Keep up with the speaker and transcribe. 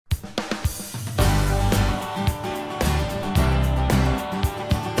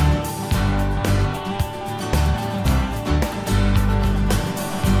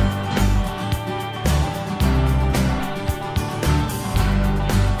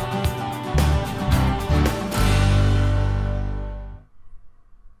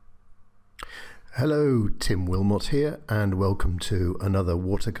Hello, Tim Wimot here, and welcome to another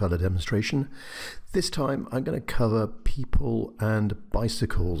watercolor demonstration. This time I'm going to cover people and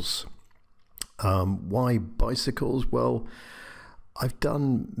bicycles. Why bicycles? Well, I've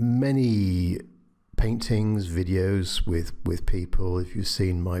done many paintings, videos with people. If you've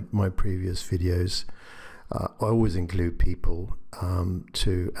seen my previous videos, I always include people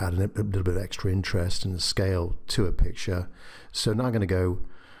to add a little bit of extra interest and scale to a picture. So now I'm going to go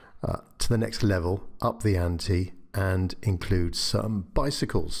to the next level, up the ante, and include some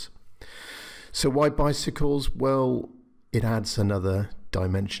bicycles. So why bicycles? Well, it adds another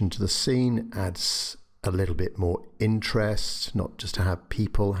dimension to the scene, adds a little bit more interest, not just to have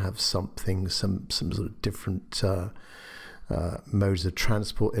people have something, some sort of different modes of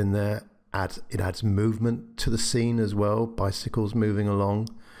transport in there. It adds movement to the scene as well, bicycles moving along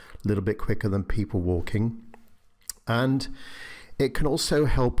a little bit quicker than people walking. And it can also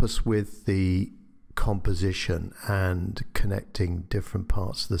help us with the composition and connecting different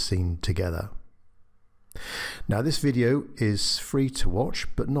parts of the scene together. Now, this video is free to watch,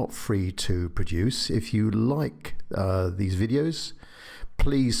 but not free to produce. If you like these videos,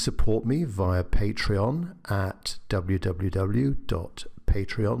 please support me via Patreon at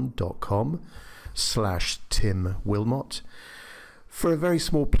www.patreon.com/Tim Wimot. For a very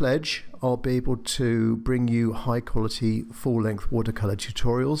small pledge, I'll be able to bring you high quality full-length watercolor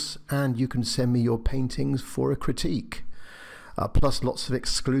tutorials, and you can send me your paintings for a critique, plus lots of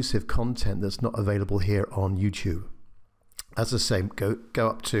exclusive content that's not available here on YouTube. As I say, go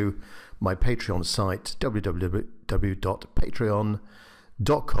up to my Patreon site,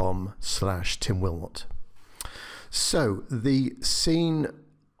 www.patreon.com/Tim Wimot. So the scene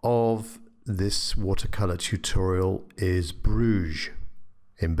of this watercolor tutorial is Bruges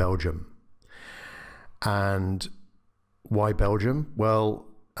in Belgium. And why Belgium? Well,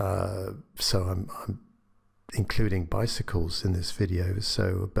 so I'm including bicycles in this video.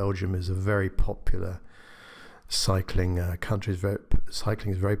 So Belgium is a very popular cycling country.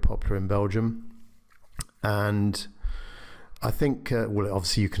 Cycling is very popular in Belgium. And I think, well,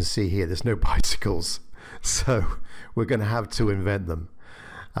 obviously you can see here, there's no bicycles. So we're going to have to invent them.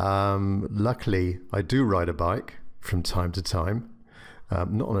 Luckily, I do ride a bike from time to time,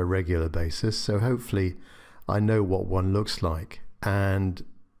 not on a regular basis, so hopefully I know what one looks like, and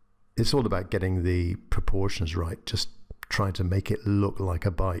it's all about getting the proportions right, just trying to make it look like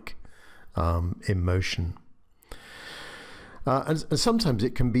a bike in motion. And sometimes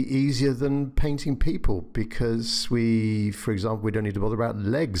it can be easier than painting people because for example, we don't need to bother about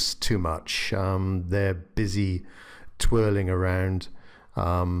legs too much. They're busy twirling around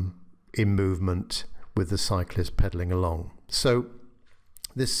in movement with the cyclist pedaling along. So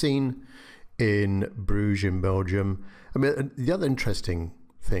this scene in Bruges in Belgium, I mean, the other interesting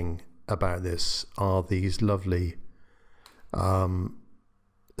thing about this are these lovely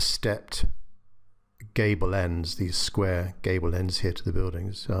stepped gable ends, these square gable ends here to the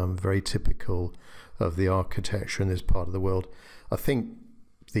buildings, very typical of the architecture in this part of the world. I think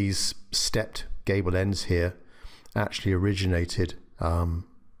these stepped gable ends here actually originated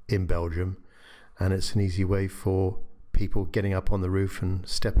in Belgium, and it's an easy way for people getting up on the roof and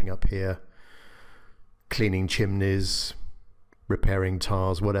stepping up here, cleaning chimneys, repairing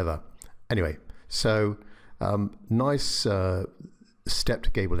tiles, whatever. Anyway, so nice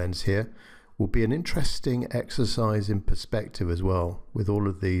stepped gable ends here. Will be an interesting exercise in perspective as well, with all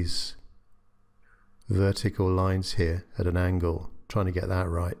of these vertical lines here at an angle, trying to get that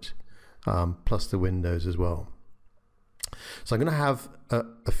right, plus the windows as well. So I'm going to have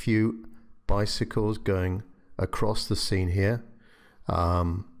a few bicycles going across the scene here.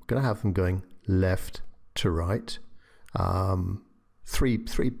 I'm going to have them going left to right. Three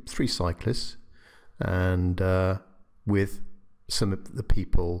cyclists, and with some of the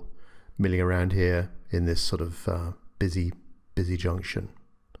people milling around here in this sort of busy junction.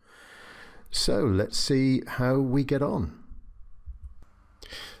 So let's see how we get on.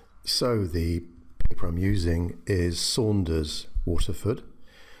 So the paper I'm using is Saunders Waterford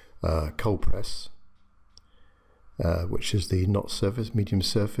cold press, which is the knot surface, medium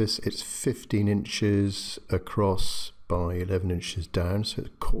surface. It's 15 inches across by 11 inches down, so it's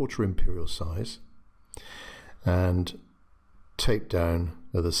quarter imperial size, and taped down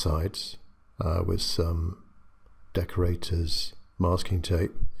at the sides with some decorator's masking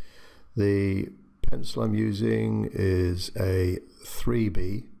tape. The pencil I'm using is a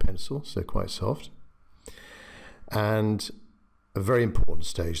 3B pencil, so quite soft, and a very important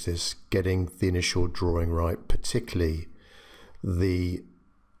stage, this, getting the initial drawing right, particularly the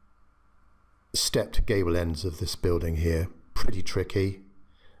stepped gable ends of this building here. Pretty tricky.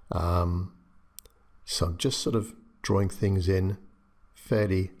 So I'm just sort of drawing things in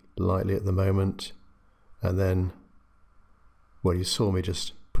fairly lightly at the moment, and then, well, you saw me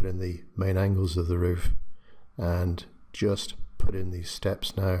just put in the main angles of the roof and just put in these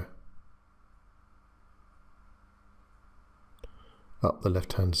steps now up the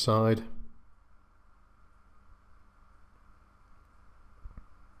left hand side.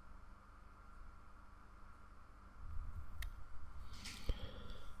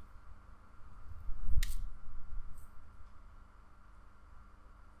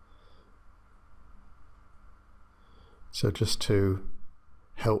 So just to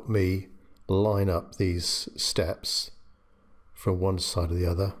help me line up these steps from one side to the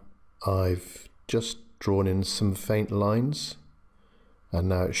other, I've just drawn in some faint lines, and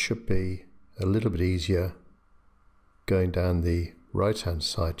now it should be a little bit easier going down the right hand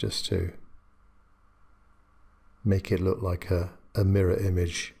side, just to make it look like a mirror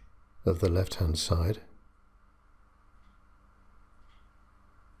image of the left hand side.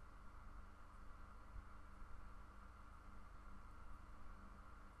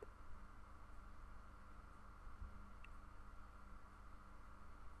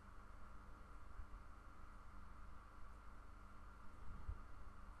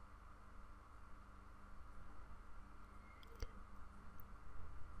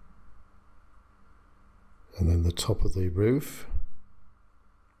 And then the top of the roof.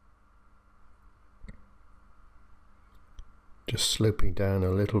 Just sloping down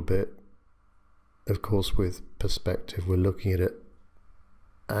a little bit. Of course, with perspective, we're looking at it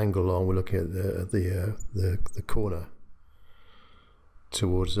angle on. We're looking at the corner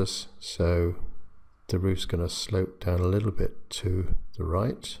towards us. So the roof's going to slope down a little bit to the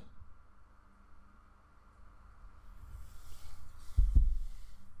right.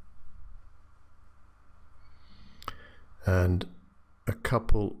 And a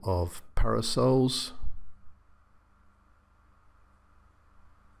couple of parasols.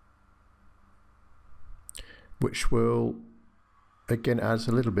 Which will, again, adds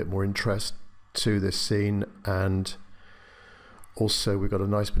a little bit more interest to this scene, and also we've got a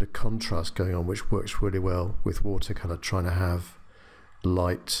nice bit of contrast going on, which works really well with watercolor, trying to have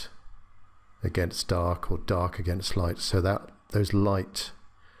light against dark or dark against light, so that those light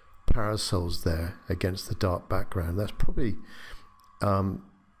parasols there against the dark background, that's probably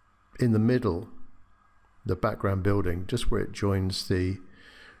in the middle, the background building, just where it joins the,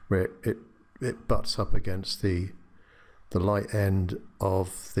 where it butts up against the light end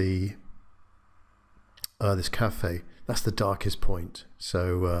of the this cafe. That's the darkest point.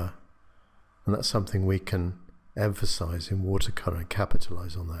 So and that's something we can emphasize in watercolor and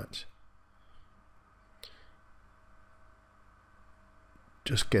capitalize on that.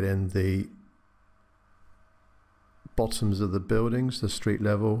 Just get in the bottoms of the buildings, the street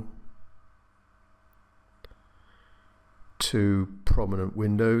level. Two prominent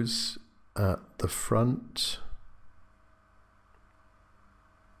windows at the front.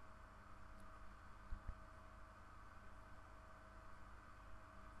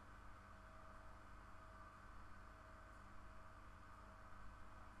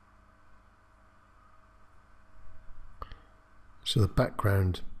 So the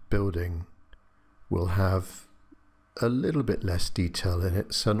background building will have a little bit less detail in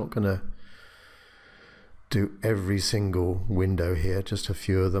it, so I'm not going to do every single window here, just a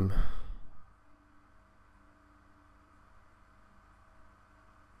few of them.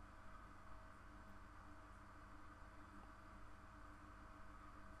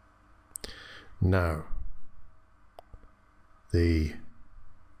 Now, the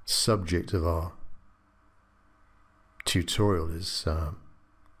subject of our tutorial is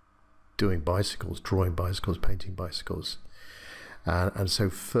doing bicycles, drawing bicycles, painting bicycles, and so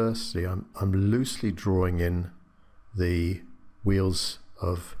firstly I'm loosely drawing in the wheels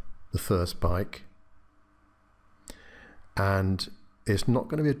of the first bike, and it's not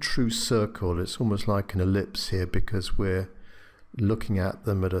going to be a true circle, it's almost like an ellipse here because we're looking at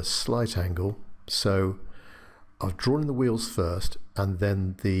them at a slight angle. So I've drawn in the wheels first and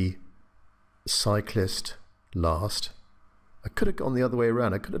then the cyclist last. I could have gone the other way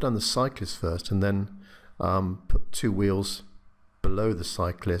around. I could have done the cyclist first and then put two wheels below the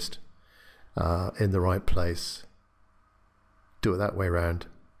cyclist in the right place. Do it that way around.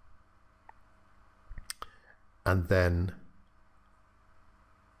 And then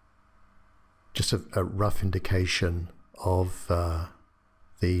just a rough indication of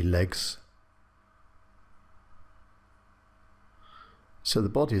the legs. So the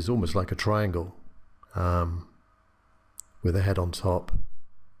body is almost like a triangle, with a head on top,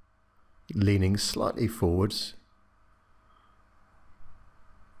 leaning slightly forwards.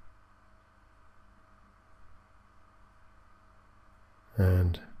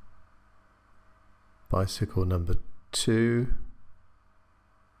 and bicycle number 2,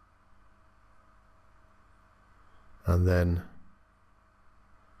 and then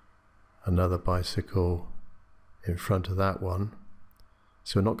another bicycle in front of that one.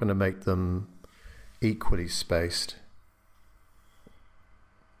 So we're not going to make them equally spaced.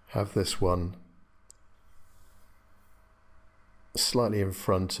 Have this one slightly in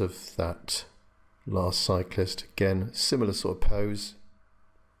front of that last cyclist. Again, similar sort of pose,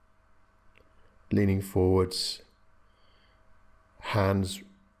 leaning forwards, hands,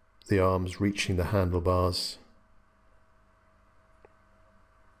 the arms reaching the handlebars.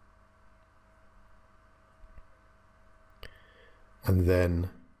 And then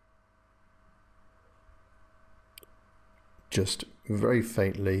just very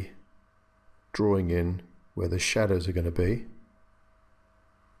faintly drawing in where the shadows are going to be,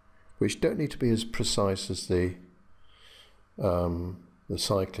 which don't need to be as precise as the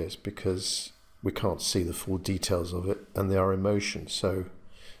cyclist, because we can't see the full details of it, and they are in motion, so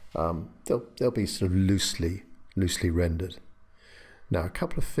they'll be sort of loosely rendered. Now, a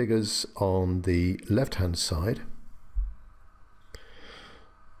couple of figures on the left hand side.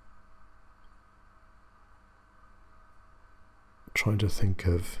 Trying to think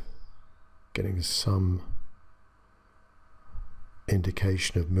of getting some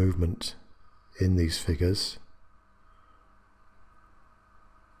indication of movement in these figures.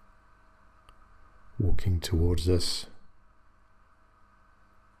 Walking towards us.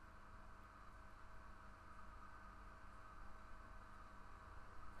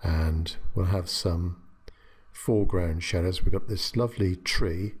 And we'll have some foreground shadows. We've got this lovely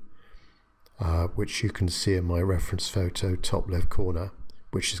tree, which you can see in my reference photo, top left corner,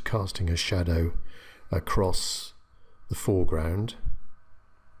 which is casting a shadow across the foreground.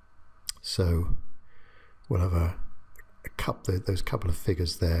 So we'll have those couple of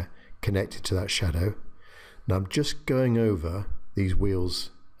figures there connected to that shadow. Now I'm just going over these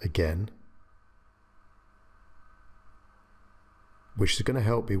wheels again, which is going to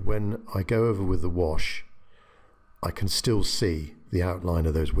help me when I go over with the wash. I can still see the outline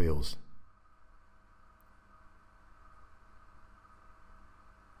of those wheels.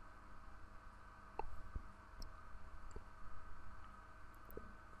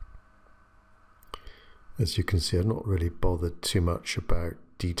 As you can see, I've not really bothered too much about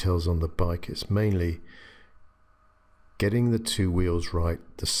details on the bike. It's mainly getting the two wheels right,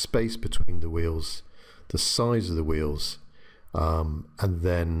 the space between the wheels, the size of the wheels, and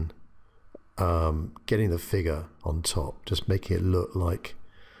then getting the figure on top, just making it look like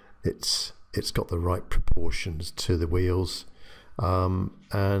it's got the right proportions to the wheels,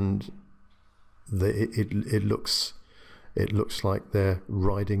 and it looks like they're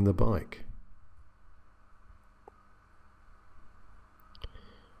riding the bike.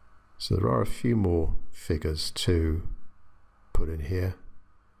 So there are a few more figures to put in here.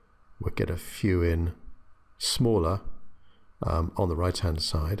 We'll get a few in smaller on the right hand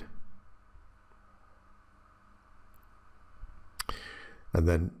side. And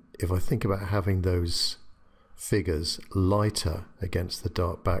then if I think about having those figures lighter against the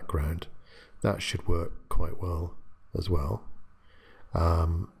dark background, that should work quite well as well.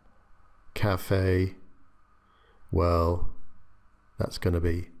 Cafe, well, that's going to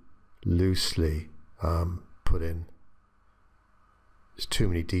be loosely put in. There's too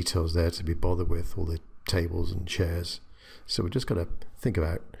many details there to be bothered with, all the tables and chairs. So we're just going to think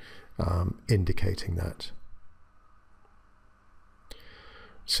about indicating that.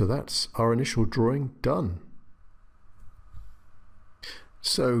 So that's our initial drawing done.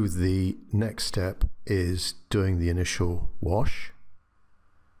 So the next step is doing the initial wash,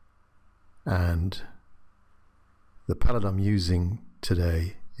 and the palette I'm using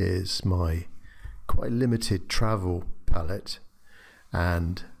today is my quite limited travel palette,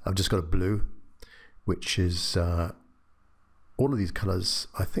 and I've just got a blue, which is all of these colors,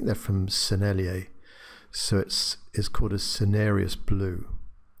 I think they're from Sennelier, so it's called a Cinereous blue,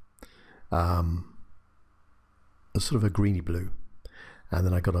 a sort of a greeny blue. And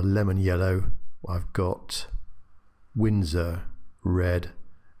then I got a lemon yellow, I've got Windsor red,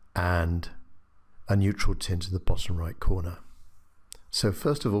 and a neutral tint in the bottom right corner. So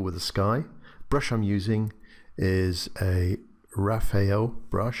first of all, with the sky, brush I'm using is a Raphael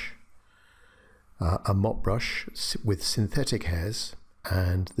brush, a mop brush with synthetic hairs,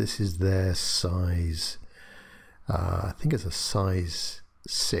 and this is their size, I think it's a size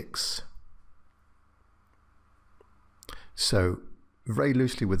 6. So very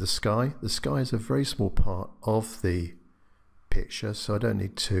loosely with the sky. The sky is a very small part of the picture, so I don't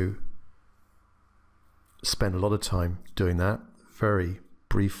need to spend a lot of time doing that. very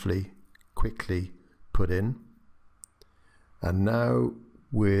briefly, quickly put in. And now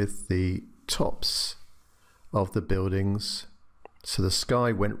with the tops of the buildings, so the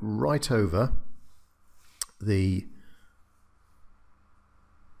sky went right over the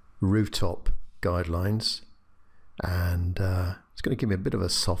rooftop guidelines, and it's going to give me a bit of a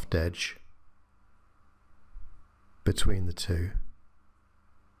soft edge between the two.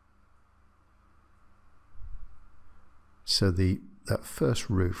 So that first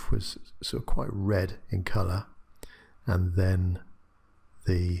roof was sort of quite red in colour, and then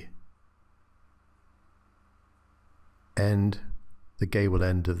the gable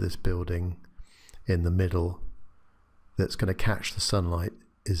end of this building in the middle that's going to catch the sunlight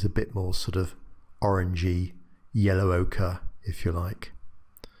is a bit more sort of orangey, yellow ochre, if you like.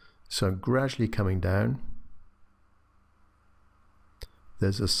 So I'm gradually coming down.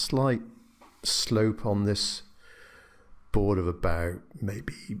 There's a slight slope on this board of about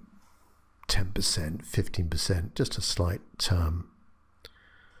maybe 10%, 15%, just a slight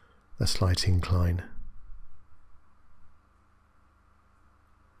incline.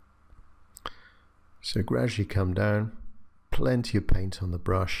 So gradually come down, plenty of paint on the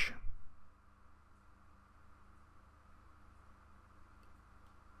brush.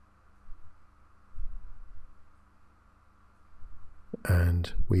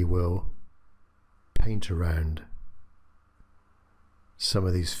 And we will paint around some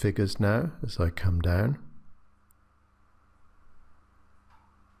of these figures now as I come down.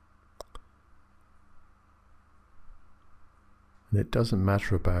 And it doesn't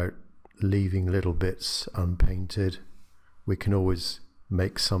matter about leaving little bits unpainted. We can always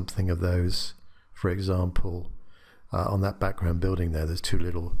make something of those. For example, on that background building there's two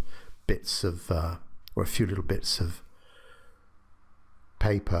little bits of, or a few little bits of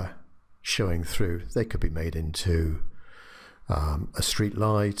paper showing through. They could be made into a street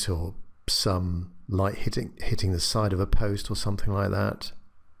light, or some light hitting the side of a post or something like that.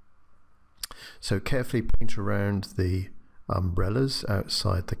 So carefully paint around the umbrellas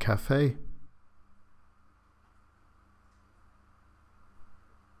outside the cafe.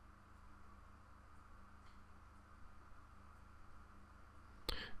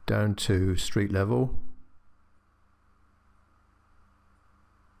 Down to street level.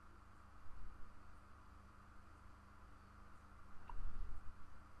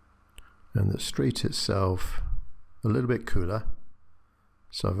 And the street itself a little bit cooler,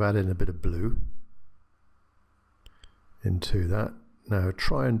 so I've added a bit of blue into that. Now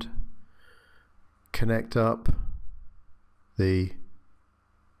try and connect up the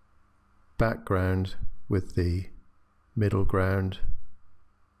background with the middle ground.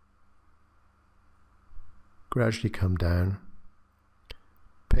 Gradually come down,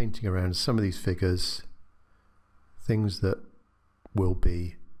 painting around some of these figures, things that will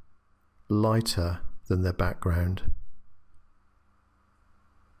be lighter than their background.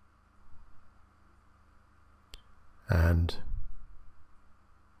 And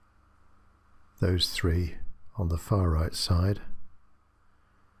those three on the far right side,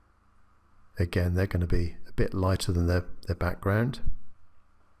 again, they're going to be a bit lighter than their background.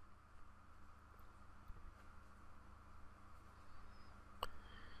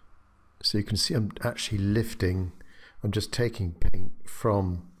 So you can see I'm actually lifting, I'm just taking paint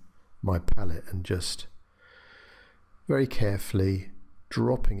from my palette and just very carefully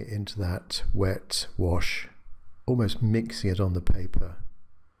dropping it into that wet wash, almost mixing it on the paper.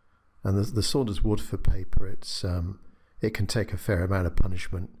 And the Saunders Waterford paper, it can take a fair amount of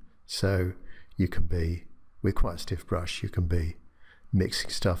punishment, so you can be, with quite a stiff brush, you can be mixing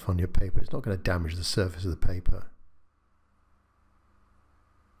stuff on your paper. It's not going to damage the surface of the paper.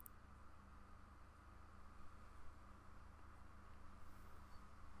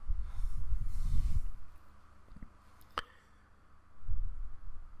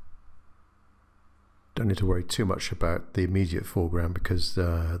 Don't need to worry too much about the immediate foreground because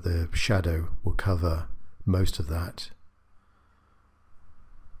the shadow will cover most of that.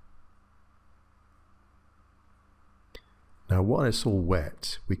 Now while it's all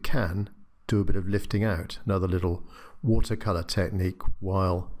wet, we can do a bit of lifting out, another little watercolor technique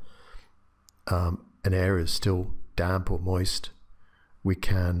while an area is still damp or moist. We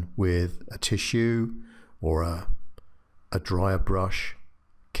can, with a tissue or a drier brush,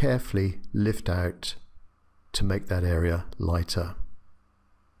 carefully lift out to make that area lighter.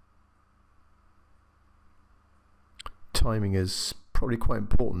 Timing is probably quite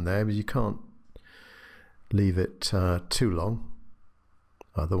important there, because you can't leave it too long,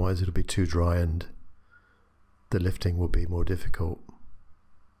 otherwise it'll be too dry and the lifting will be more difficult.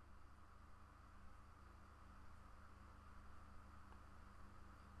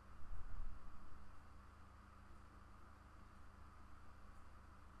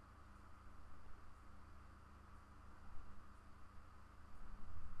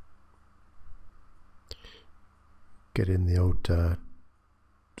 get in the old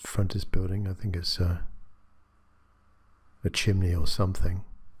frontis building. I think it's a chimney or something.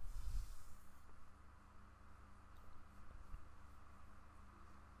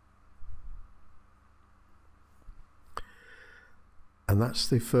 And that's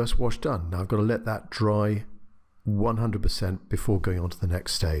the first wash done. Now I've got to let that dry 100% before going on to the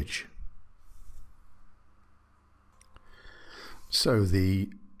next stage. So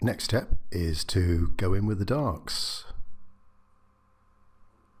the next step is to go in with the darks.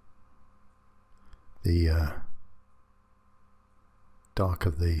 The dark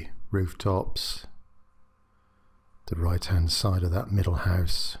of the rooftops, the right hand side of that middle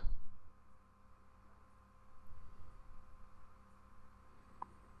house.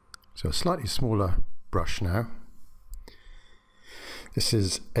 So a slightly smaller brush now. This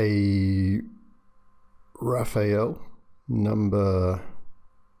is a Raphael number,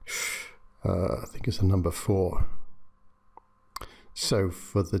 I think it's a number 4. So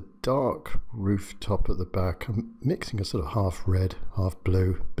for the dark rooftop at the back, I'm mixing a sort of half red, half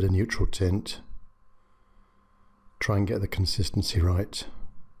blue, bit of neutral tint. Try and get the consistency right.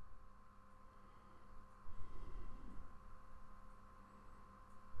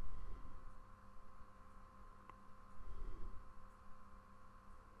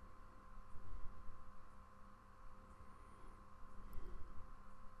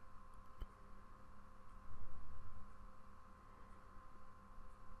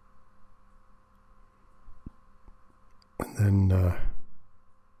 And then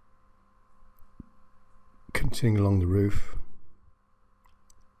continuing along the roof,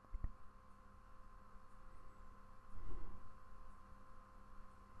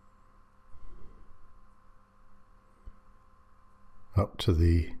 up to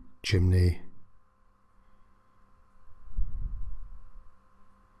the chimney,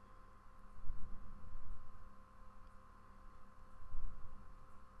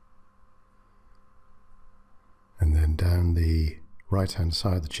 and then down the right hand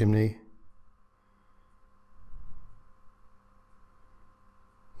side of the chimney.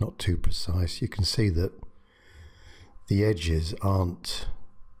 Not too precise. You can see that the edges aren't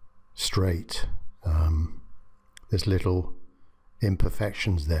straight. There's little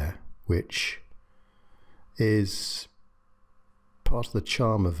imperfections there, which is part of the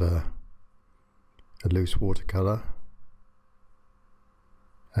charm of a loose watercolor,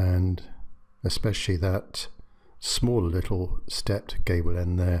 and especially that small little stepped gable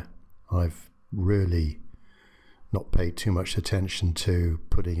end there. I've really not paid too much attention to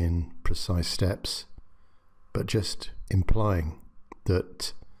putting in precise steps, but just implying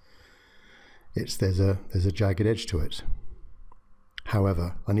that there's a jagged edge to it.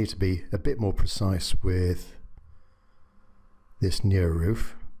 However, I need to be a bit more precise with this near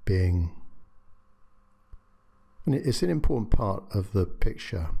roof being, and it's an important part of the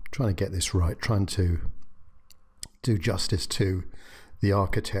picture, trying to get this right, trying to do justice to the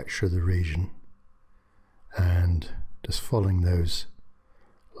architecture of the region, and just following those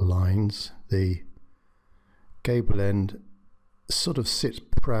lines. The gable end sort of sits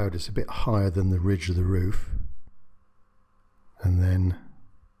proud, it's a bit higher than the ridge of the roof, and then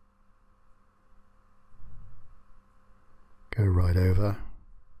go right over.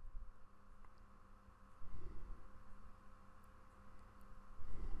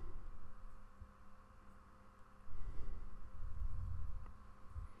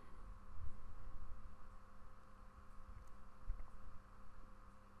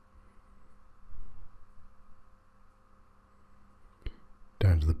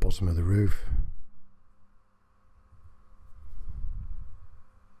 Down to the bottom of the roof.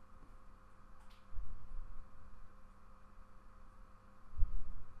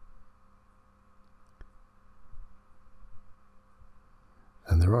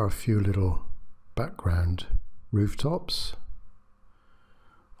 And there are a few little background rooftops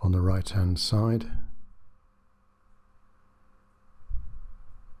on the right hand side.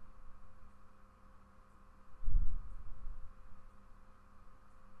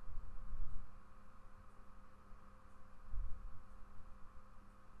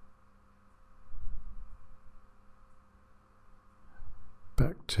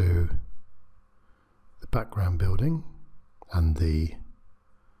 Back to the background building and the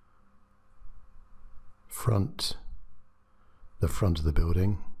front of the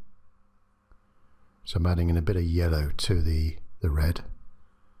building. So I'm adding in a bit of yellow to the red.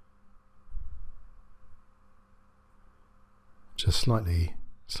 Just slightly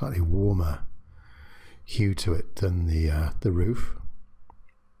warmer hue to it than the roof.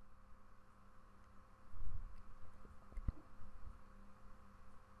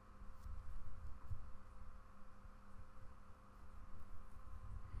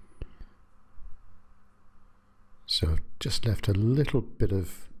 just left a little bit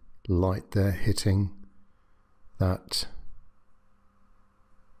of light there hitting that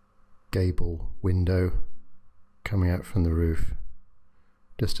gable window coming out from the roof.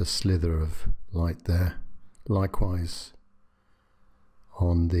 Just a slither of light there. Likewise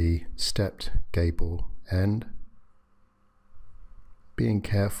on the stepped gable end. Being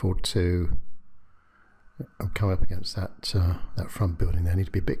careful to come up against that front building there. I need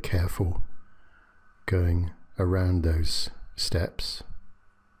to be a bit careful going around those steps.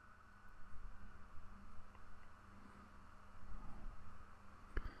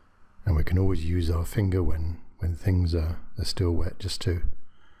 And we can always use our finger when things are still wet, just to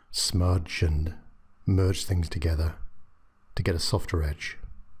smudge and merge things together to get a softer edge.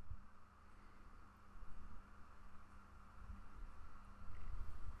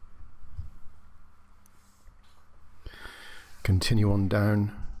 Continue on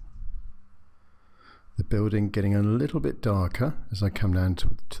down the building, getting a little bit darker as I come down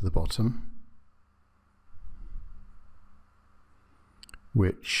to the bottom,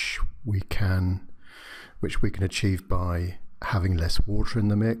 which we can achieve by having less water in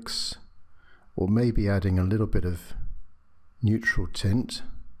the mix, or maybe adding a little bit of neutral tint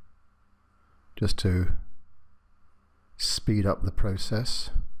just to speed up the process.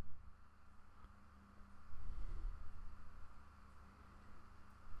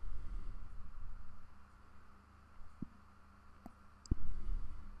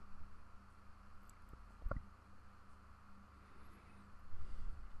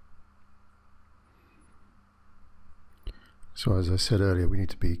 So as I said earlier, we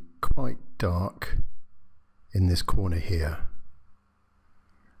need to be quite dark in this corner here,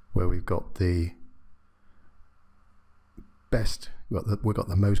 where we've got the best, we've got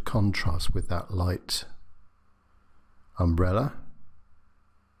the most contrast with that light umbrella.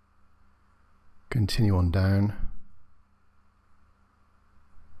 Continue on down.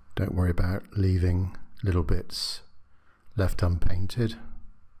 Don't worry about leaving little bits left unpainted.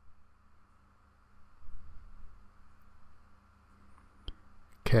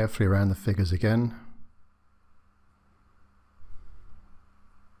 Carefully around the figures again.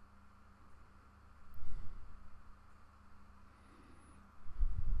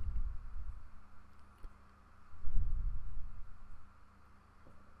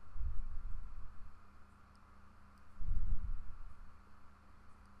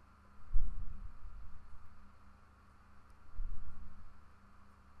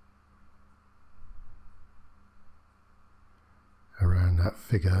 Around that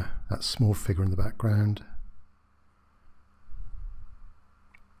figure, that small figure in the background.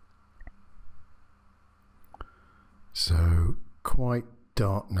 So quite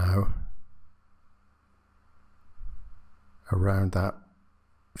dark now around that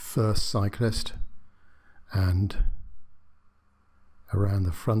first cyclist and around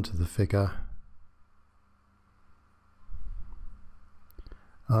the front of the figure,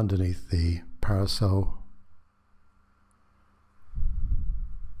 underneath the parasol.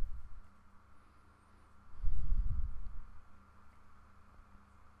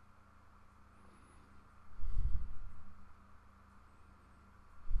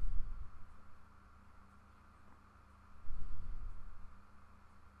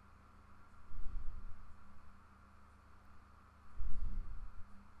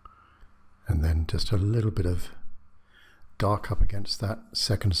 And then just a little bit of dark up against that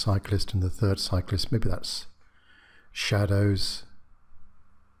second cyclist and the third cyclist. Maybe that's shadows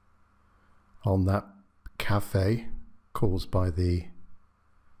on that cafe created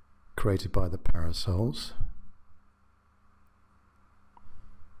by the parasols.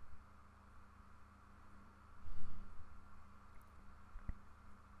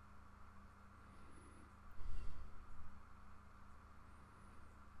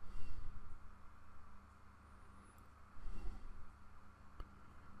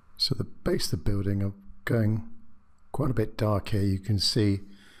 So the base of the building, I'm going quite a bit dark here. You can see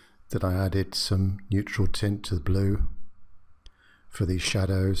that I added some neutral tint to the blue for these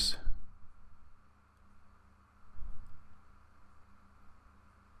shadows.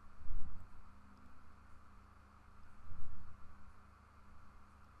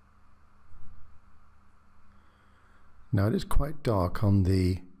 Now it is quite dark on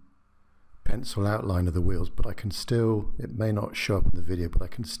the pencil outline of the wheels, but I can still, it may not show up in the video, but I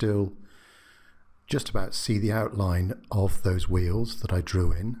can still just about see the outline of those wheels that I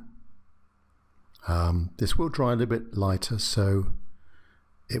drew in. This will dry a little bit lighter, so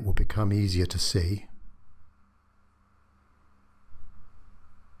it will become easier to see.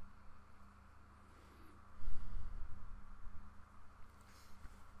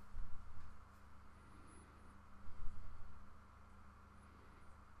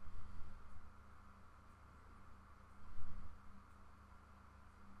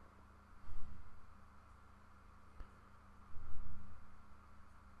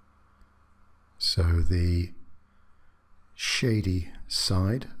 So the shady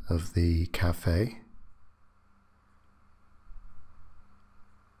side of the cafe,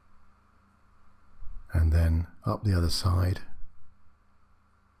 and then up the other side,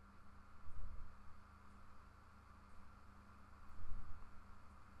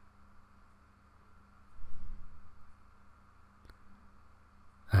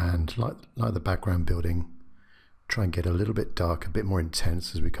 and like the background building, try and get a little bit dark, a bit more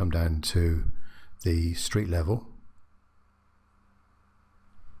intense as we come down to the street level.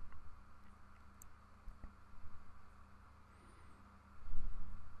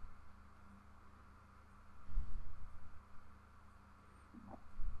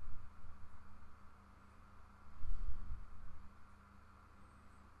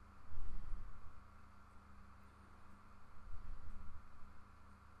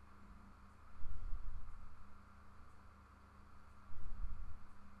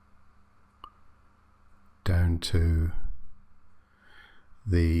 Down to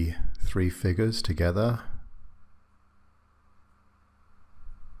the three figures together.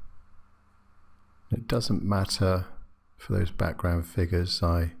 It doesn't matter for those background figures,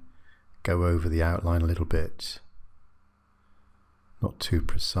 I go over the outline a little bit, not too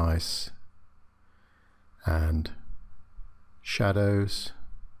precise, and shadows.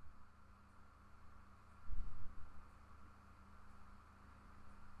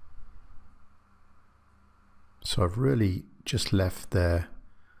 So I've really just left their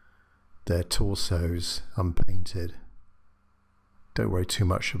torsos unpainted. Don't worry too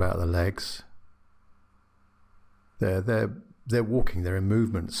much about the legs. They're walking, they're in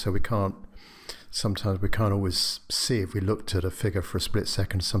movement, so sometimes we can't always see. If we looked at a figure for a split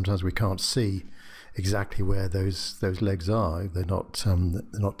second, sometimes we can't see exactly where those legs are. They're not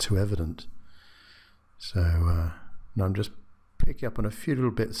too evident. So now I'm just picking up on a few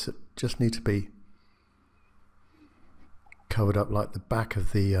little bits that just need to be covered up, like the back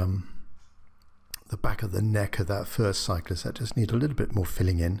of the neck of that first cyclist. That just need a little bit more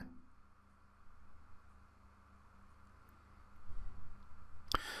filling in.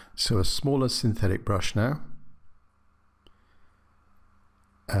 So a smaller synthetic brush now,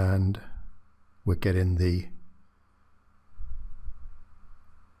 and we're getting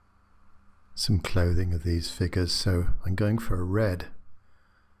some clothing of these figures. So I'm going for a red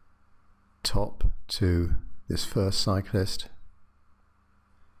top to this first cyclist,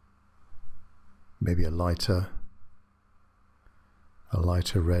 maybe a lighter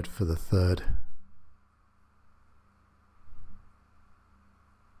red for the third,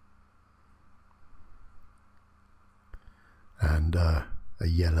 and a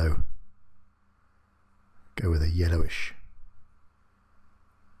yellow, go with a yellowish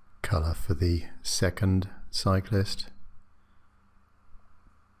colour for the second cyclist.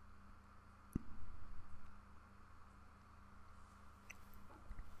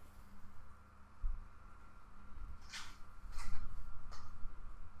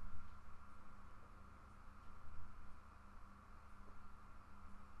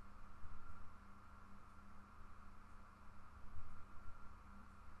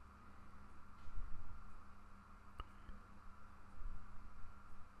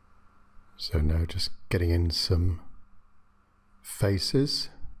 So now just getting in some faces.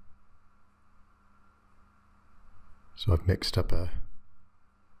 So I've mixed up a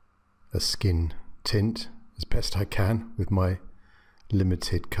skin tint as best I can with my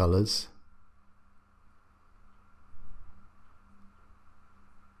limited colours.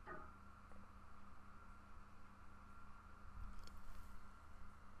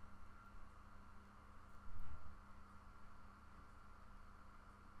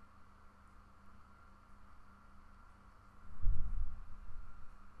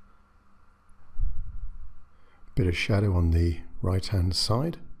 Bit of shadow on the right hand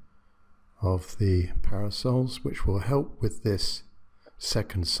side of the parasols, which will help with this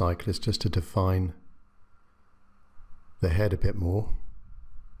second cyclist just to define the head a bit more.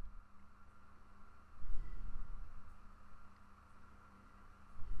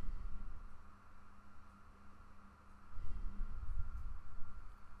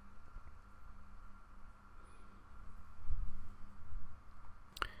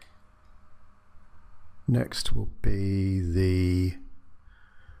 Next will be the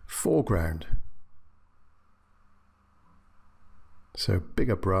foreground. So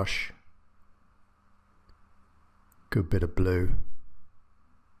bigger brush, good bit of blue.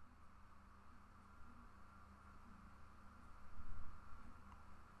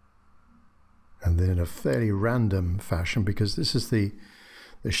 And then in a fairly random fashion, because this is the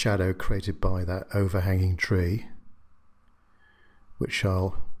shadow created by that overhanging tree, which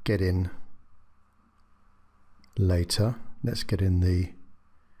I'll get in later. Let's get in the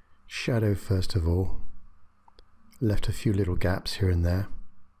shadow first of all. Left a few little gaps here and there.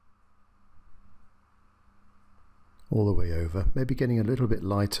 All the way over. Maybe getting a little bit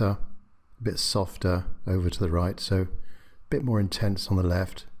lighter, a bit softer over to the right. So a bit more intense on the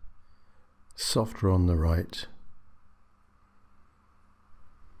left, softer on the right.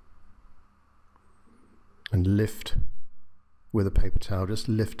 And lift with a paper towel, just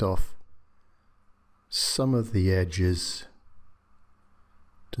lift off some of the edges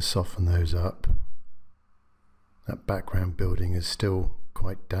to soften those up. That background building is still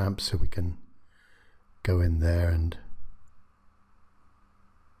quite damp, so we can go in there and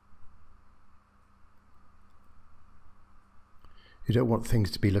you don't want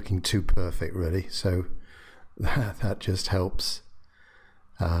things to be looking too perfect really, so that just helps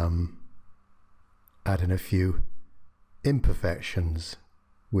add in a few imperfections,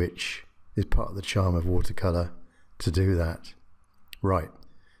 which is part of the charm of watercolor to do that. Right,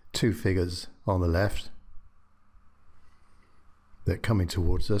 two figures on the left. They're coming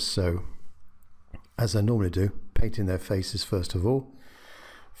towards us, so as I normally do, painting their faces first of all,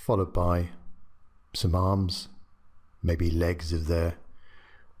 followed by some arms, maybe legs if they're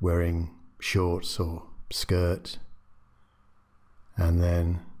wearing shorts or skirt, and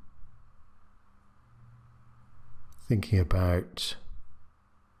then thinking about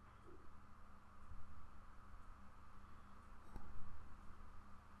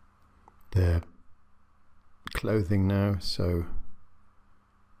their clothing now, so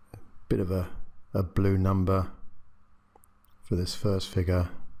a bit of a blue number for this first figure,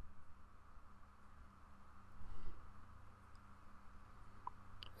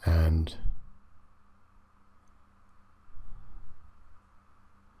 and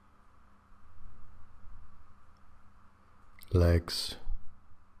legs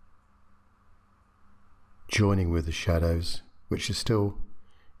joining with the shadows, which is still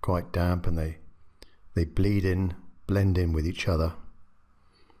quite damp, and they blend in with each other.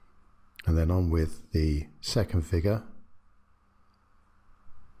 And then on with the second figure.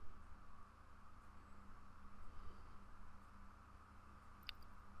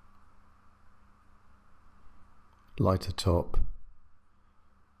 Lighter top,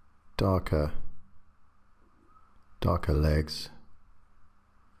 darker legs.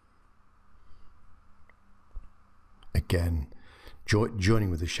 Again, joining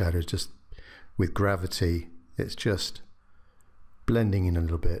with the shadows, just with gravity, it's just blending in a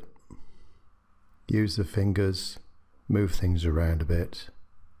little bit. Use the fingers, move things around a bit,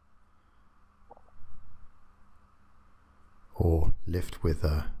 or lift with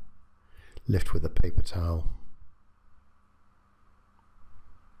a paper towel.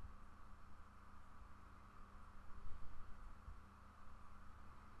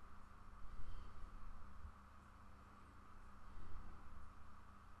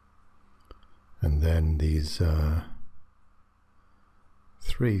 And then these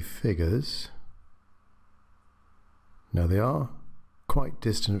three figures, now they are quite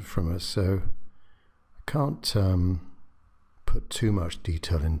distant from us, so I can't put too much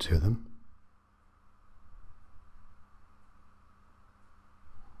detail into them.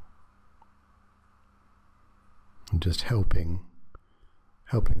 I'm just helping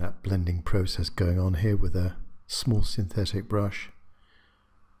that blending process going on here with a small synthetic brush,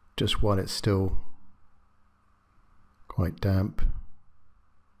 just while it's still quite damp.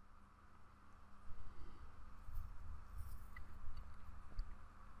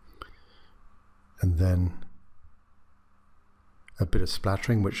 And then a bit of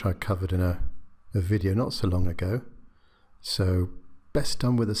splattering, which I covered in a video not so long ago. So best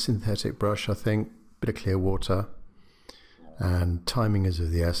done with a synthetic brush, I think. Bit of clear water, and timing is of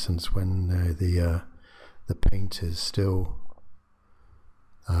the essence. When the paint is still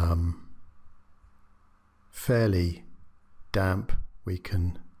fairly damp, we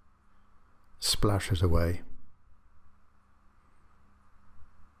can splash it away.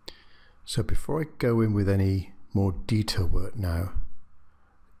 So before I go in with any more detail work now, I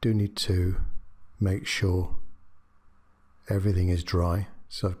do need to make sure everything is dry.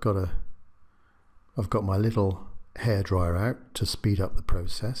 So I've got my little hairdryer out to speed up the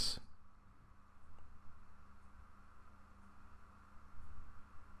process.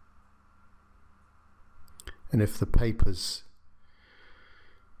 And if the paper's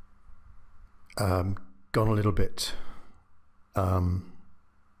gone a little bit,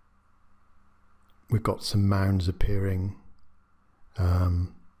 we've got some mounds appearing,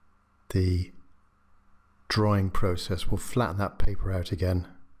 the drying process will flatten that paper out again,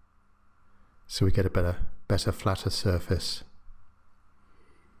 so we get a better flatter surface.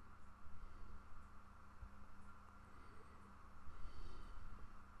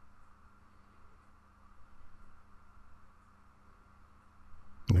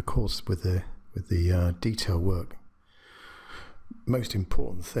 of course with the detail work, most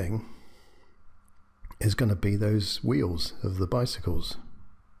important thing is going to be those wheels of the bicycles.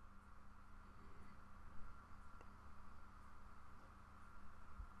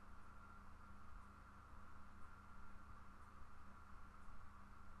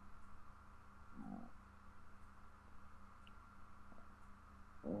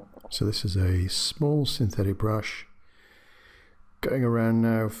 So this is a small synthetic brush going around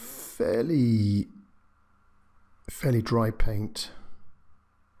now, fairly dry paint,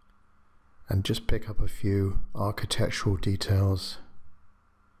 and just pick up a few architectural details.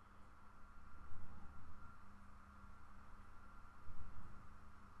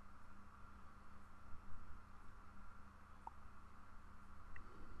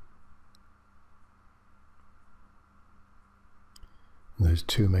 Those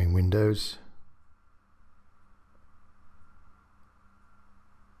two main windows.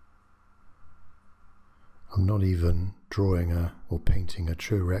 I'm not even drawing or painting a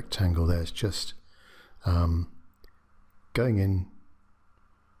true rectangle there, it's just going in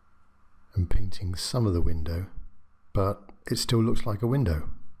and painting some of the window, but it still looks like a window.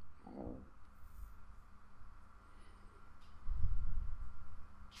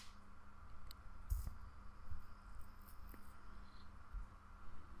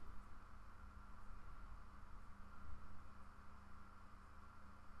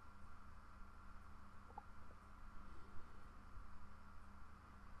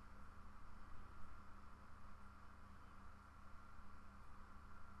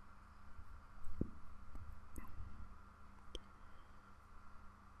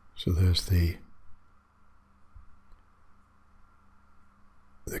 So there's the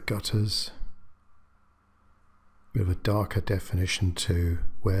gutters, bit of a darker definition to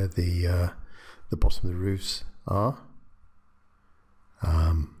where the bottom of the roofs are.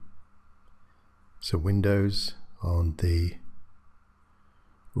 So windows on the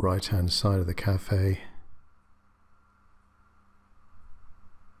right hand side of the cafe.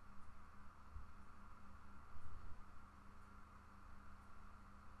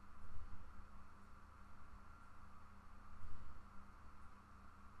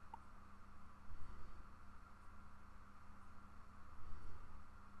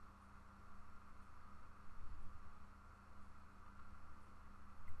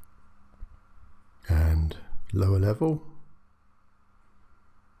 And lower level.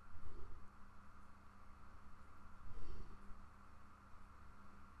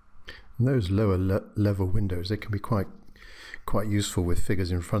 And those lower level windows, they can be quite useful with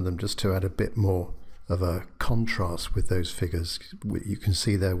figures in front of them, just to add a bit more of a contrast with those figures. You can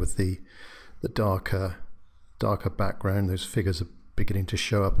see there with the darker background, those figures are beginning to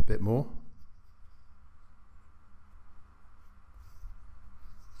show up a bit more.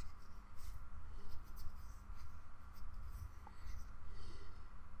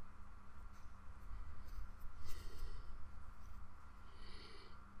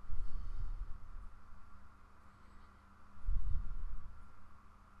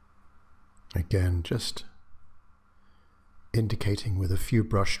 Again, just indicating with a few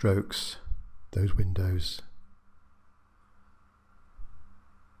brush strokes those windows.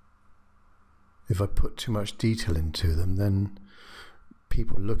 If I put too much detail into them, then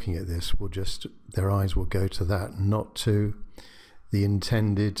people looking at this will just, their eyes will go to that, not to the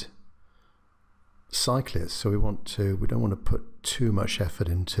intended cyclist. So we don't want to put too much effort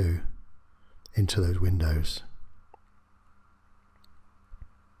into those windows.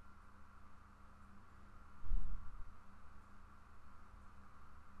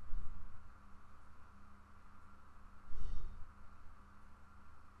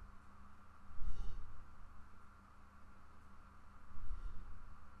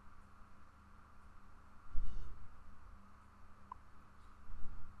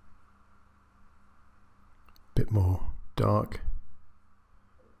 Bit more dark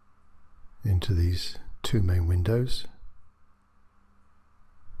into these two main windows.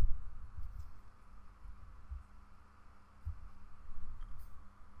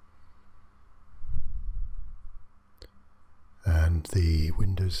 And the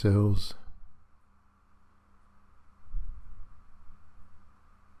windowsills.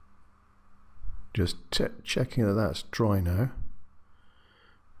 Just checking that that's dry now.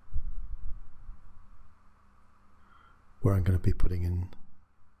 Where I'm going to be putting in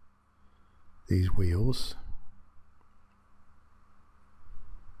these wheels.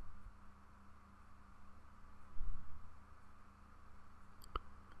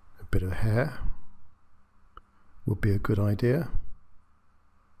 A bit of hair would be a good idea.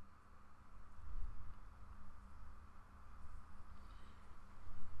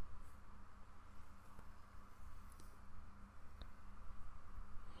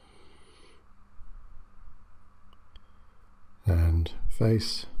 and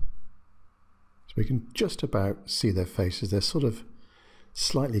face. So we can just about see their faces. They're sort of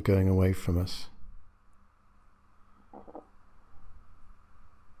slightly going away from us.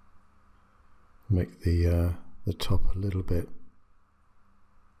 Make the top a little bit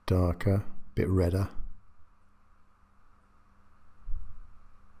darker, a bit redder.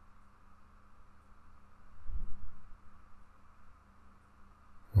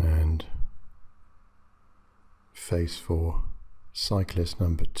 And face for cyclist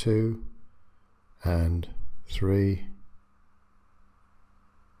number 2 and 3.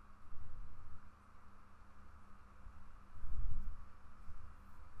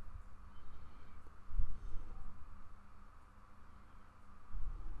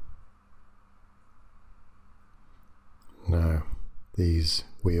 Now, these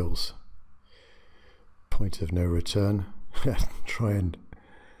wheels, point of no return. Try and,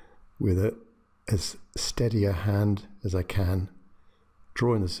 with as steady a hand as I can,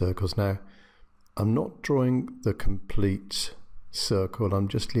 drawing the circles. Now, I'm not drawing the complete circle, I'm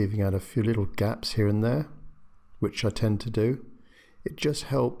just leaving out a few little gaps here and there, which I tend to do. It just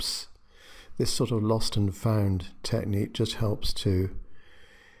helps, this sort of lost and found technique just helps to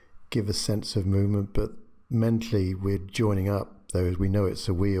give a sense of movement, but mentally we're joining up those, we know it's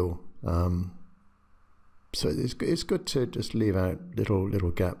a wheel. So it's good to just leave out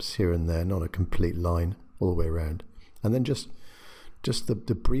little gaps here and there, not a complete line all the way around. And then just the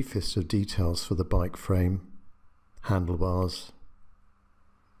briefest of details for the bike frame, handlebars,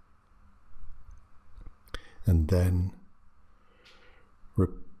 and then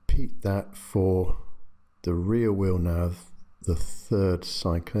repeat that for the rear wheel now, the 3rd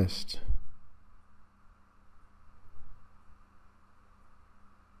cyclist.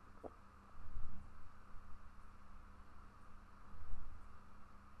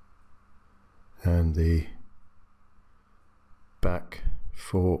 And the back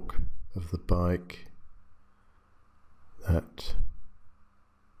fork of the bike, that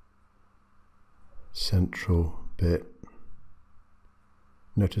central bit.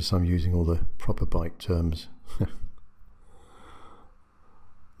 Notice I'm using all the proper bike terms.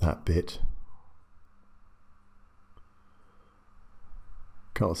 That bit.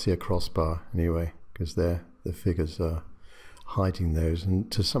 Can't see a crossbar anyway, because the figures are hiding those, and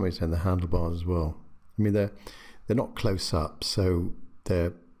to some extent the handlebars as well. I mean, they're not close up, so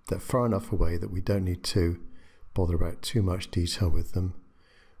they're far enough away that we don't need to bother about too much detail with them.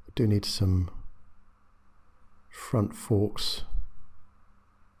 We do need some front forks.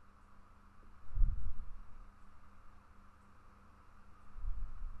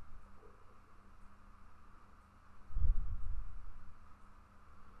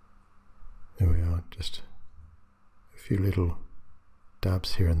 There we are, just a few little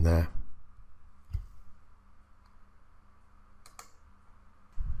dabs here and there.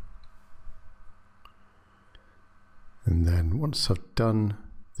 And then once I've done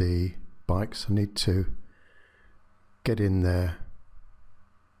the bikes, I need to get in their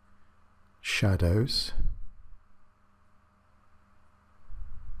shadows,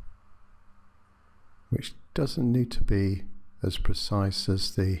 which doesn't need to be as precise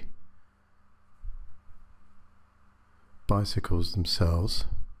as the bicycles themselves.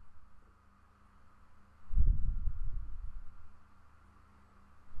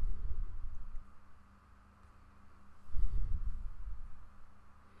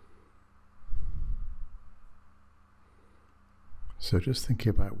 So just thinking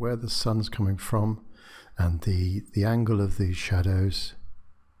about where the sun's coming from and the angle of these shadows.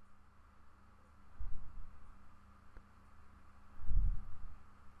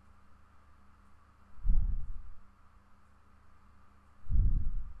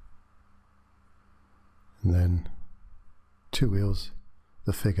 And then 2 wheels,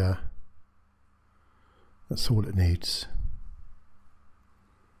 the figure, that's all it needs.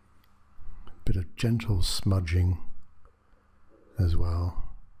 A bit of gentle smudging as well.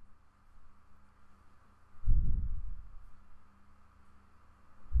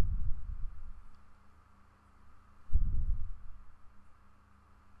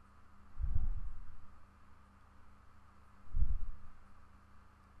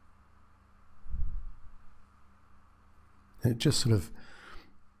 And it just sort of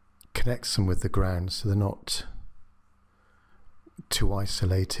connects them with the ground, so they're not too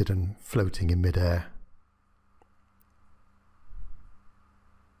isolated and floating in midair.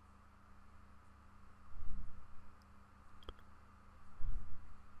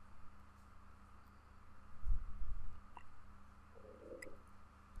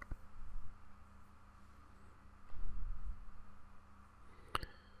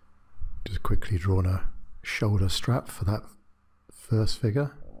 Just quickly drawn a shoulder strap for that first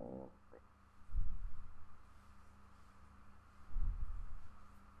figure.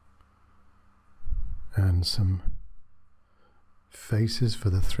 And some faces for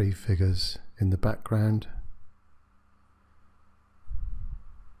the three figures in the background.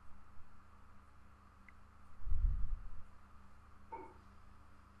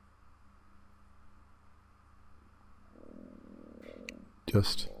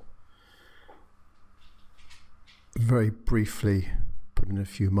 Just very briefly put in a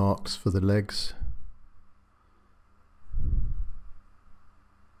few marks for the legs.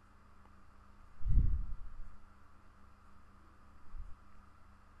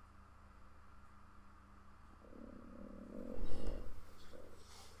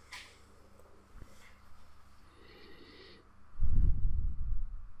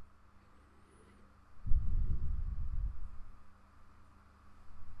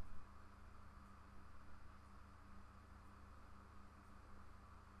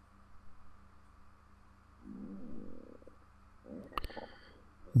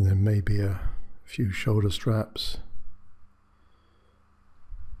 And then maybe a few shoulder straps.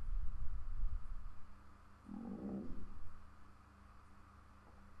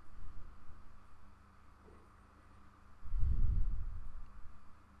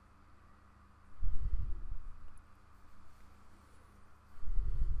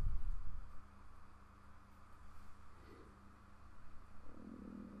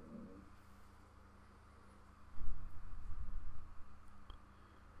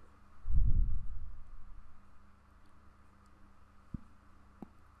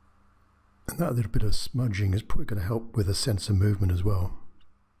 And that little bit of smudging is probably going to help with a sense of movement as well.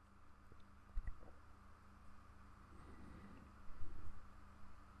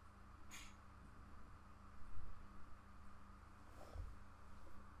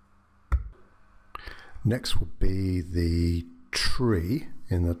 Next will be the tree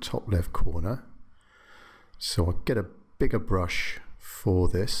in the top left corner. So I'll get a bigger brush for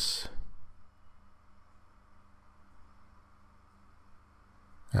this.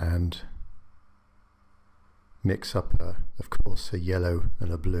 And mix up, of course, a yellow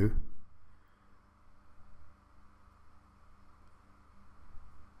and a blue.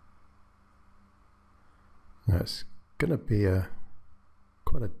 Now it's going to be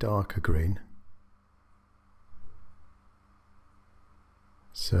quite a darker green.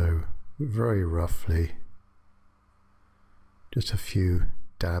 So very roughly, just a few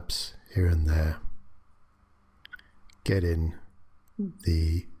dabs here and there. Get in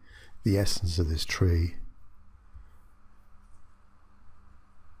the essence of this tree.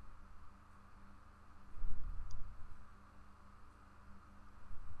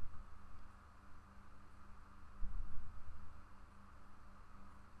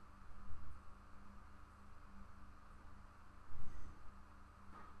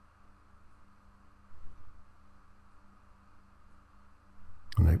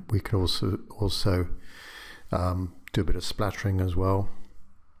 And we could also do a bit of splattering as well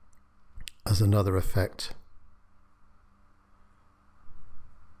as another effect.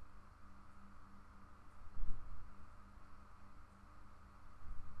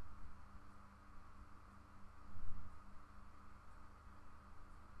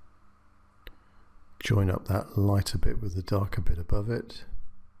 Join up that lighter bit with the darker bit above it.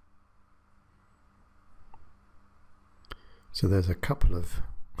 So there's a couple of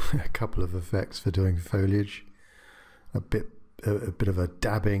effects for doing foliage. A bit of a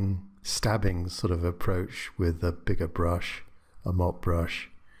dabbing, stabbing sort of approach with a bigger brush, a mop brush,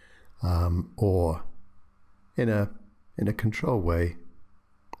 or in a control way,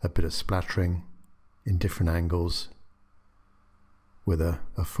 a bit of splattering in different angles with a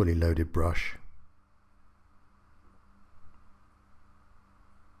fully loaded brush.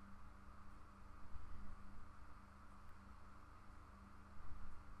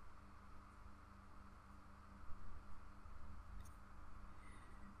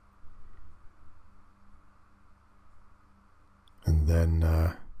 And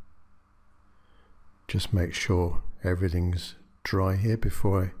then just make sure everything's dry here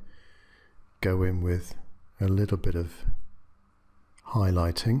before I go in with a little bit of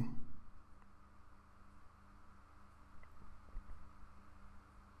highlighting.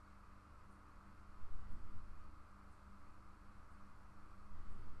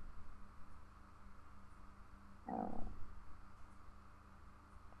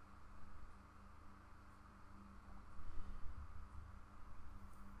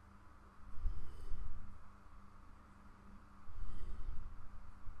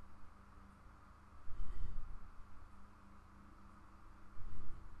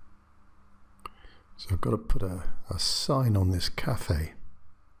 So I've got to put a sign on this cafe,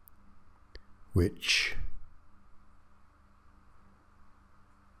 which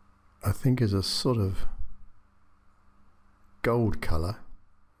I think is a sort of gold colour.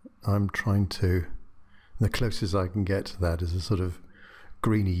 I'm trying to, the closest I can get to that is a sort of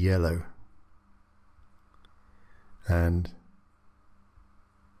greeny yellow. And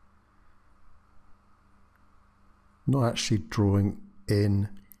not actually drawing in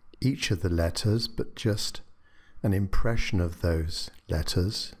each of the letters, but just an impression of those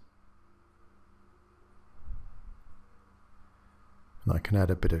letters. And I can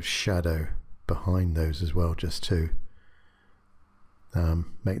add a bit of shadow behind those as well, just to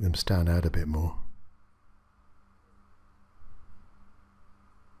make them stand out a bit more.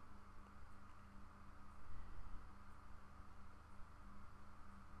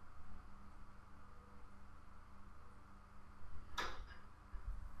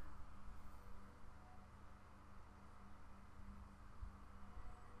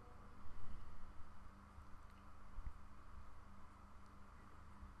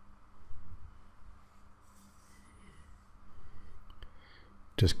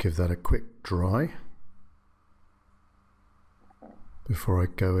 Just give that a quick dry before I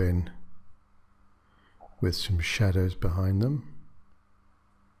go in with some shadows behind them.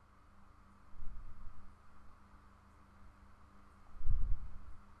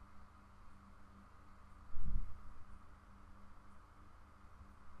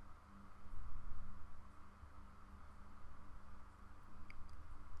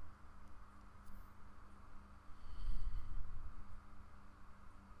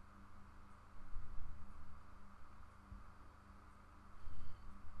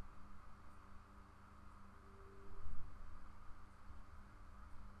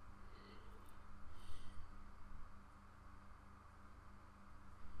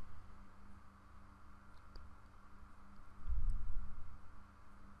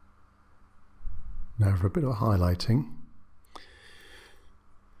 Now for a bit of highlighting,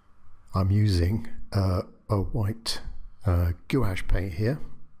 I'm using a white gouache paint here,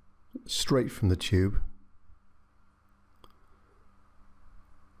 straight from the tube,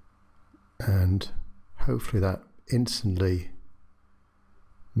 and hopefully that instantly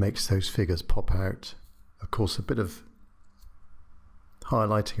makes those figures pop out. Of course, a bit of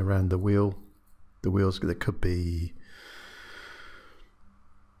highlighting around the wheels, there could be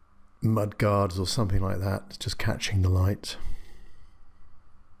mud guards or something like that, just catching the light.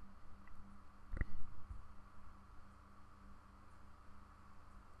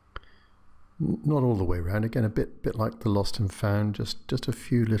 Not all the way around, again a bit like the Lost and Found, just a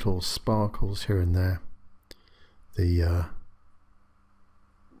few little sparkles here and there. The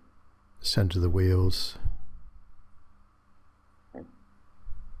centre of the wheels.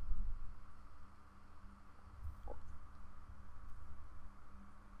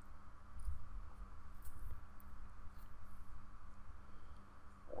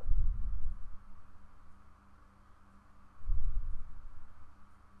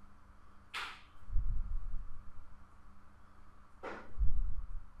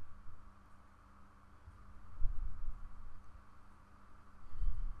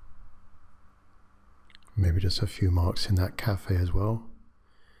 Maybe just a few marks in that cafe as well.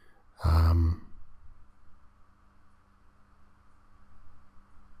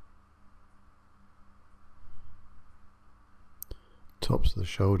 Tops of the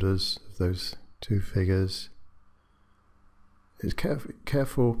shoulders of those two figures. It's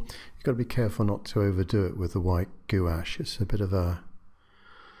careful. You've got to be careful not to overdo it with the white gouache. It's a bit of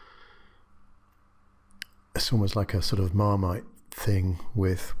it's almost like a sort of Marmite thing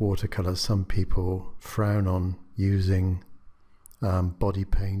with watercolor. Some people frown on using body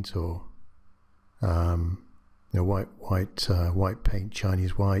paint or white paint,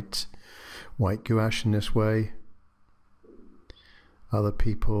 Chinese white gouache in this way. Other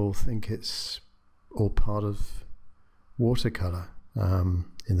people think it's all part of watercolor, in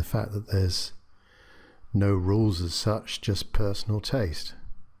the fact that there's no rules as such, just personal taste.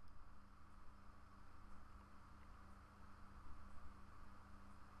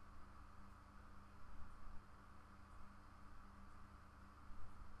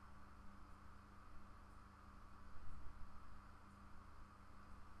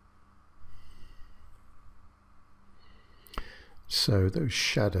 So those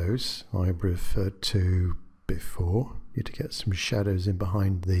shadows I referred to before, need to get some shadows in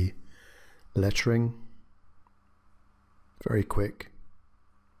behind the lettering. Very quick.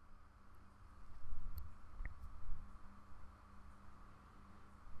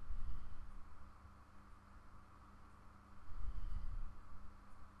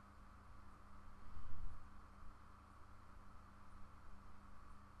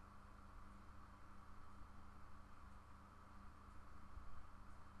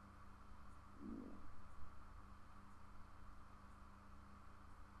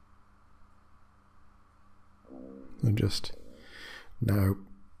 I'm just now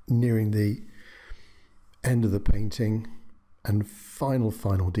nearing the end of the painting, and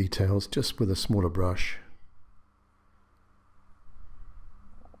final details just with a smaller brush.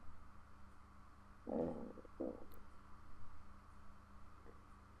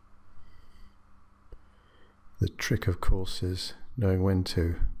 The trick, of course, is knowing when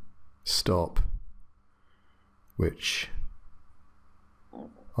to stop, which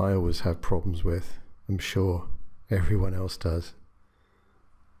I always have problems with. I'm sure everyone else does.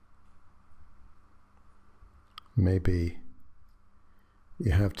 Maybe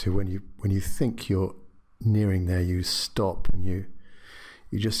you have to, when you think you're nearing there, you stop and you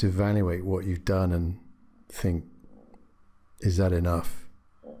just evaluate what you've done and think, is that enough?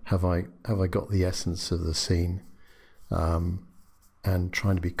 Have I got the essence of the scene? And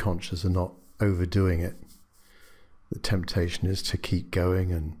trying to be conscious of not overdoing it. The temptation is to keep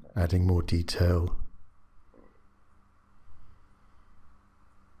going and adding more detail.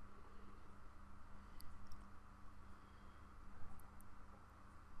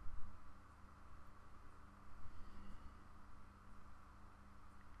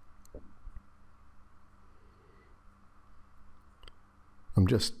 I'm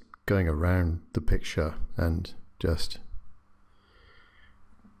just going around the picture and just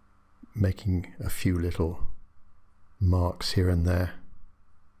making a few little marks here and there.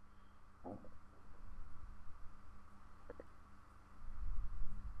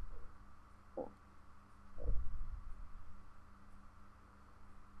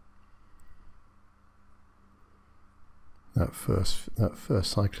 That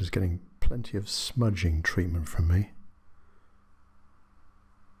first cyclist is getting plenty of smudging treatment from me.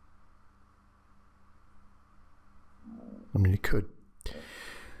 I mean, you could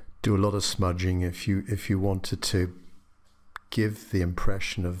do a lot of smudging if you wanted to give the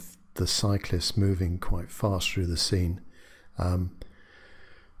impression of the cyclist moving quite fast through the scene.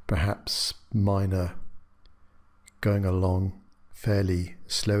 Perhaps minor going along fairly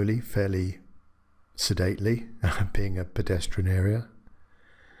slowly, fairly sedately, being a pedestrian area.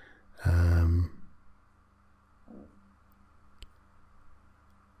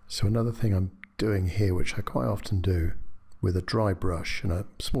 So another thing I'm doing here, which I quite often do with a dry brush and a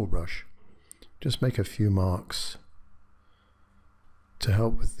small brush, just make a few marks to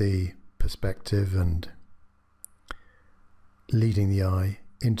help with the perspective and leading the eye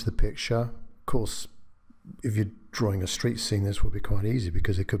into the picture. Of course, if you're drawing a street scene, this will be quite easy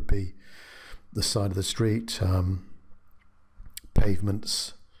because it could be the side of the street,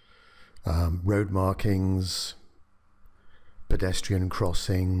 pavements, road markings, pedestrian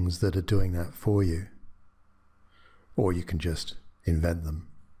crossings that are doing that for you. Or you can just invent them.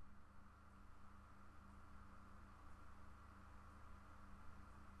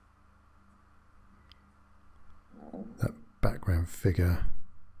 That background figure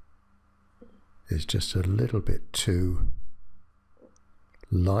is just a little bit too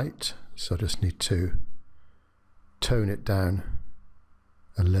light, so I just need to tone it down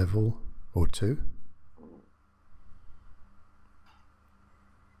a level or two.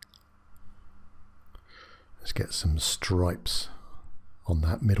 Let's get some stripes on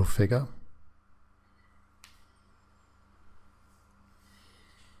that middle figure.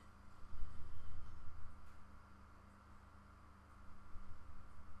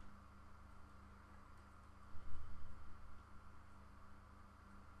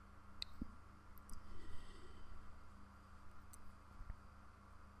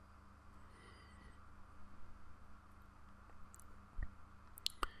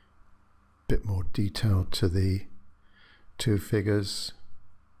 Bit more detail to the two figures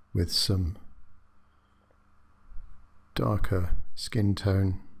with some darker skin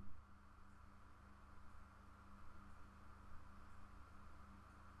tone.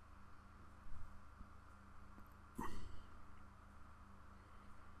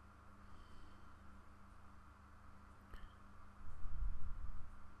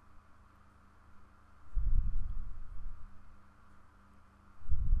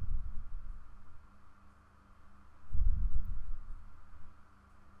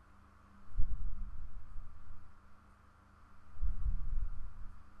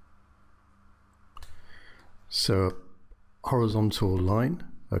 So a horizontal line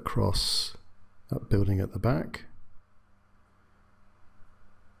across that building at the back.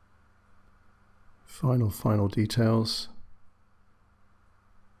 Final details.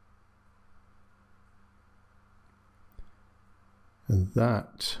 And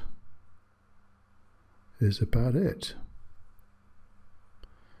that is about it.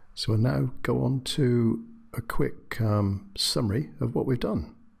 So we'll now go on to a quick summary of what we've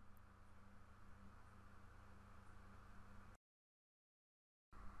done.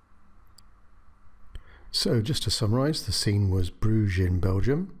 So just to summarize, the scene was Bruges in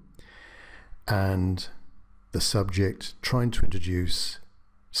Belgium, and the subject trying to introduce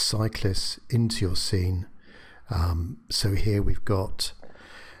cyclists into your scene. So here we've got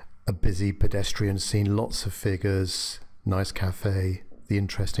a busy pedestrian scene, lots of figures, nice cafe, the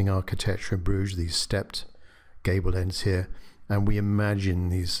interesting architecture in Bruges, these stepped gable ends here, and we imagine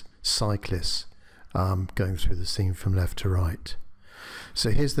these cyclists going through the scene from left to right.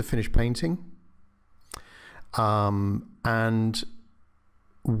 So here's the finished painting. And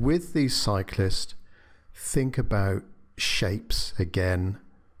with these cyclists, think about shapes again.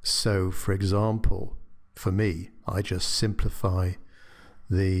 So for example, for me, I just simplify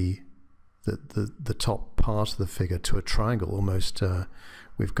the top part of the figure to a triangle almost.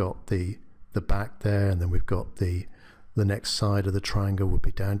 We've got the back there, and then we've got the next side of the triangle would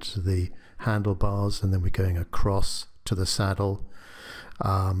be down to the handlebars, and then we're going across to the saddle.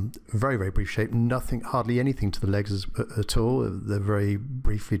 Very, very brief shape, nothing, hardly anything to the legs at all. They're very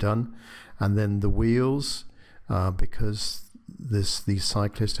briefly done. And then the wheels, because these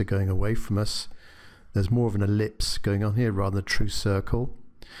cyclists are going away from us, there's more of an ellipse going on here rather than a true circle.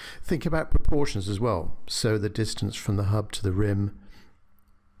 Think about proportions as well. So the distance from the hub to the rim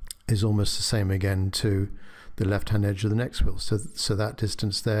is almost the same again to the left-hand edge of the next wheel. So that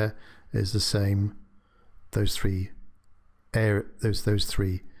distance there is the same. Those three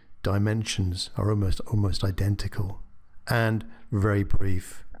dimensions are almost identical, and very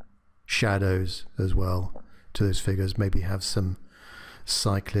brief shadows as well to those figures. Maybe have some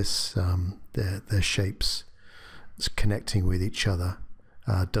cyclists, their shapes connecting with each other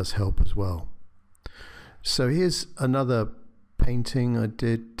does help as well. So here's another painting I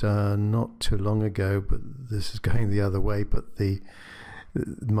did not too long ago, but this is going the other way, but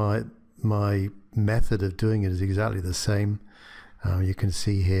my method of doing it is exactly the same. You can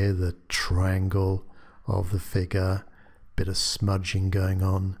see here the triangle of the figure, bit of smudging going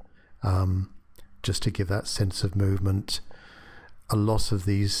on, just to give that sense of movement. A lot of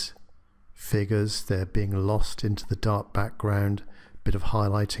these figures, they're being lost into the dark background, bit of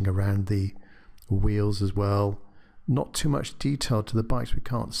highlighting around the wheels as well. Not too much detail to the bikes, we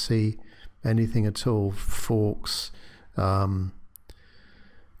can't see anything at all. Forks, the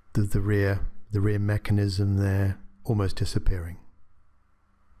rear mechanism there almost disappearing.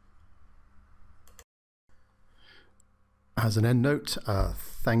 As an end note,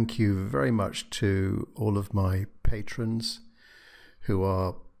 thank you very much to all of my patrons who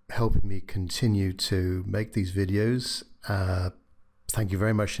are helping me continue to make these videos. Thank you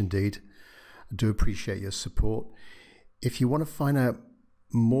very much indeed. I do appreciate your support. If you want to find out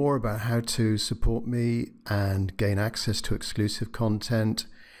more about how to support me and gain access to exclusive content,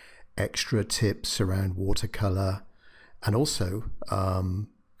 extra tips around watercolor, and also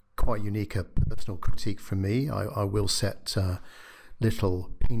quite unique a personal critique from me. I will set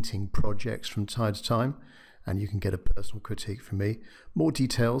little painting projects from time to time, and you can get a personal critique from me. More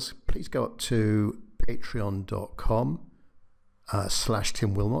details, please go up to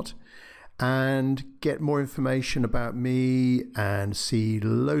patreon.com/Tim Wimot and get more information about me and see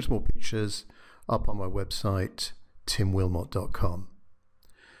loads more pictures up on my website, timwilmot.com.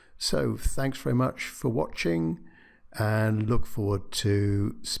 So thanks very much for watching, and look forward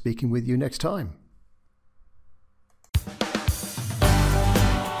to speaking with you next time.